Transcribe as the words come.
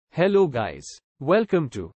Hello guys. Welcome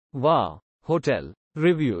to Wow Hotel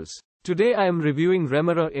Reviews. Today I am reviewing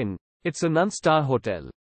Remora Inn. It's a non-star hotel.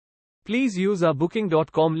 Please use our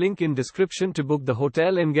booking.com link in description to book the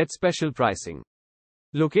hotel and get special pricing.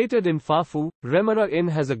 Located in Faafu, Remora Inn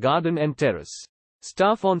has a garden and terrace.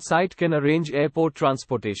 Staff on site can arrange airport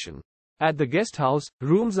transportation. At the guest house,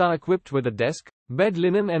 rooms are equipped with a desk, bed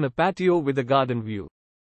linen and a patio with a garden view.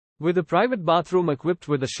 With a private bathroom equipped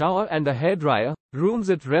with a shower and a hairdryer,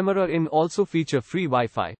 rooms at Remora Inn also feature free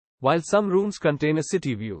Wi-Fi, while some rooms contain a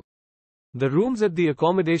city view. The rooms at the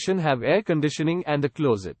accommodation have air conditioning and a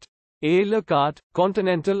closet. A la carte,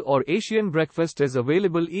 continental or Asian breakfast is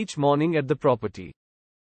available each morning at the property.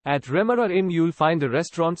 At Remora Inn you'll find a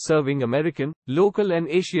restaurant serving American, local and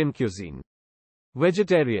Asian cuisine.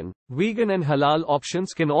 Vegetarian, vegan and halal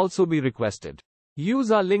options can also be requested.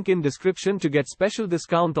 Use our link in description to get special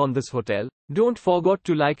discount on this hotel. Don't forget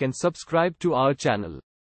to like and subscribe to our channel.